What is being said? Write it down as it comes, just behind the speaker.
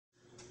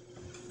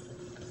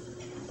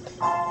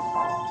Dad,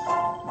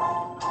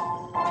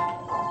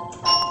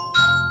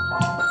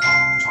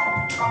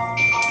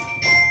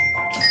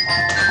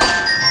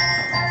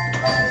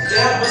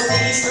 was the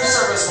Easter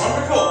service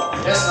wonderful?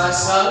 Yes, my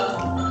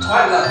son.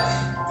 Quite lovely.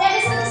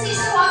 Dad, isn't this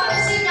Easter walk on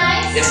the suit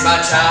nice? Yes,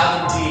 my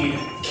child, indeed.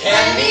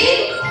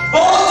 Candy?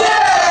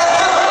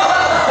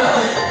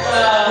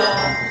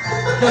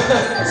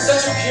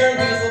 Such a pure and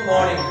beautiful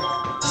morning.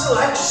 This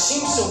life just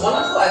seems so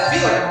wonderful. I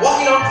feel like I'm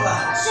walking on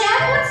clouds.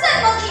 Dad, what's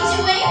that monkey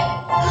doing?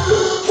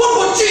 What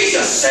would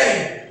Jesus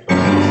say?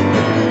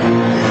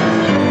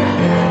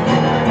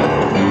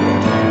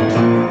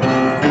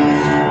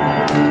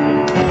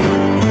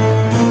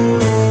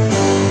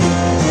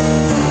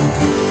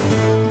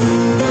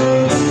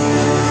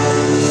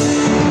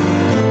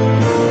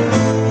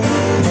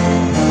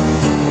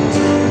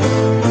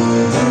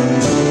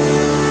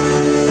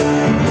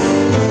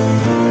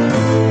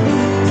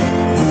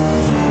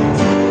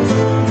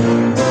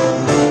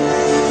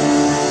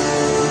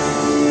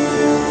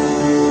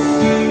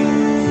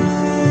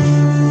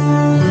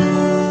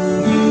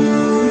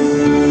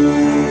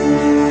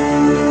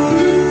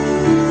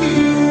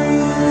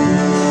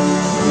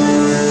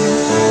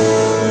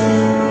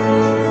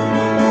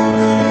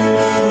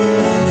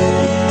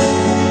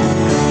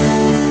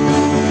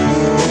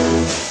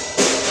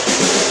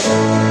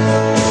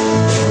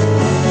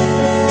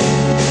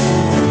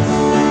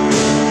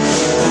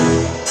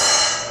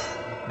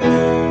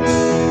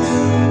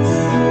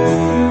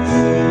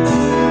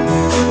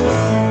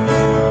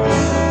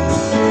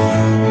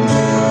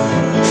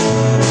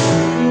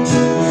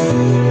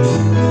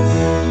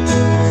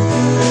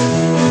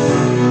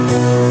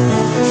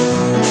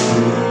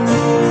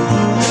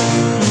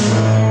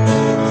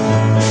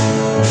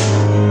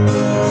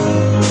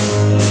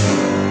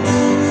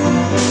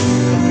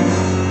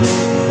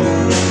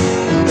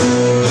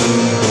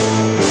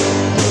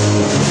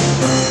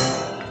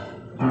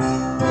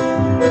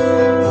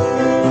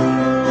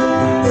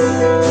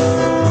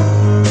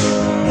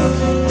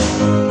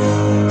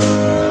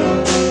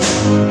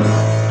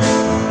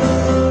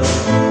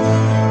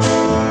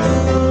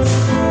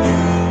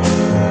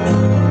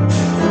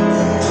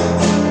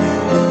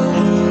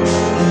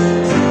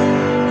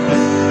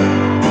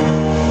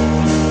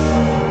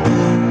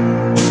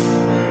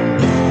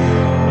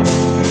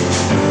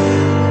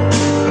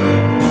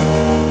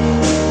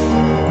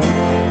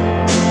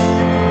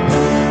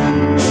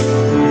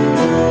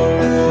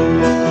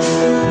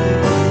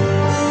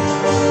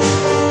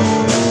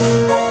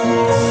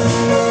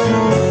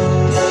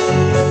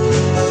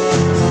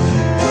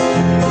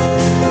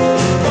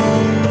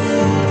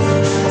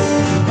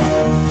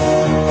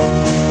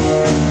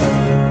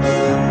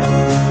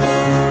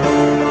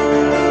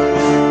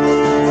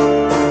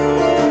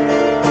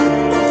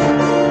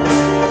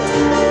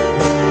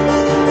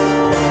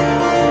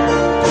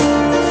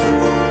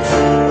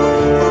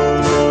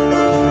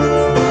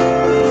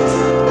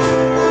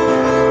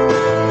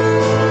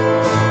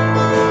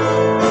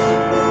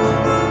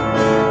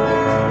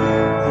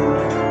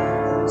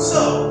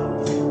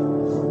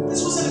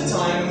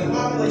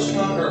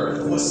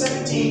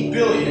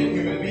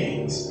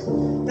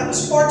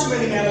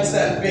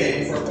 That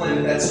big for a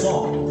planet that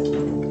small.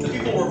 The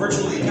people were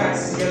virtually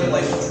packed together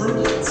like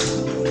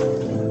drupelets.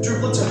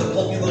 Drupelets are the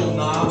pulpy little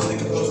knobs that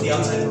compose the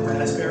outside of a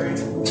raspberry.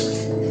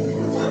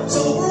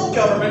 So the world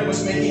government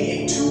was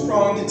making a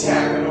two-pronged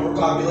attack on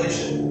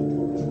overpopulation.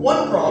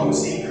 One prong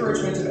was the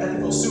encouragement of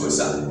ethical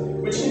suicide,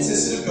 which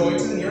consisted of going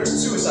to the nearest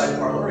suicide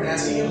parlor and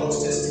asking a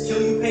hostess to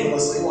kill you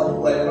painlessly while you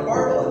lay on a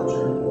barbell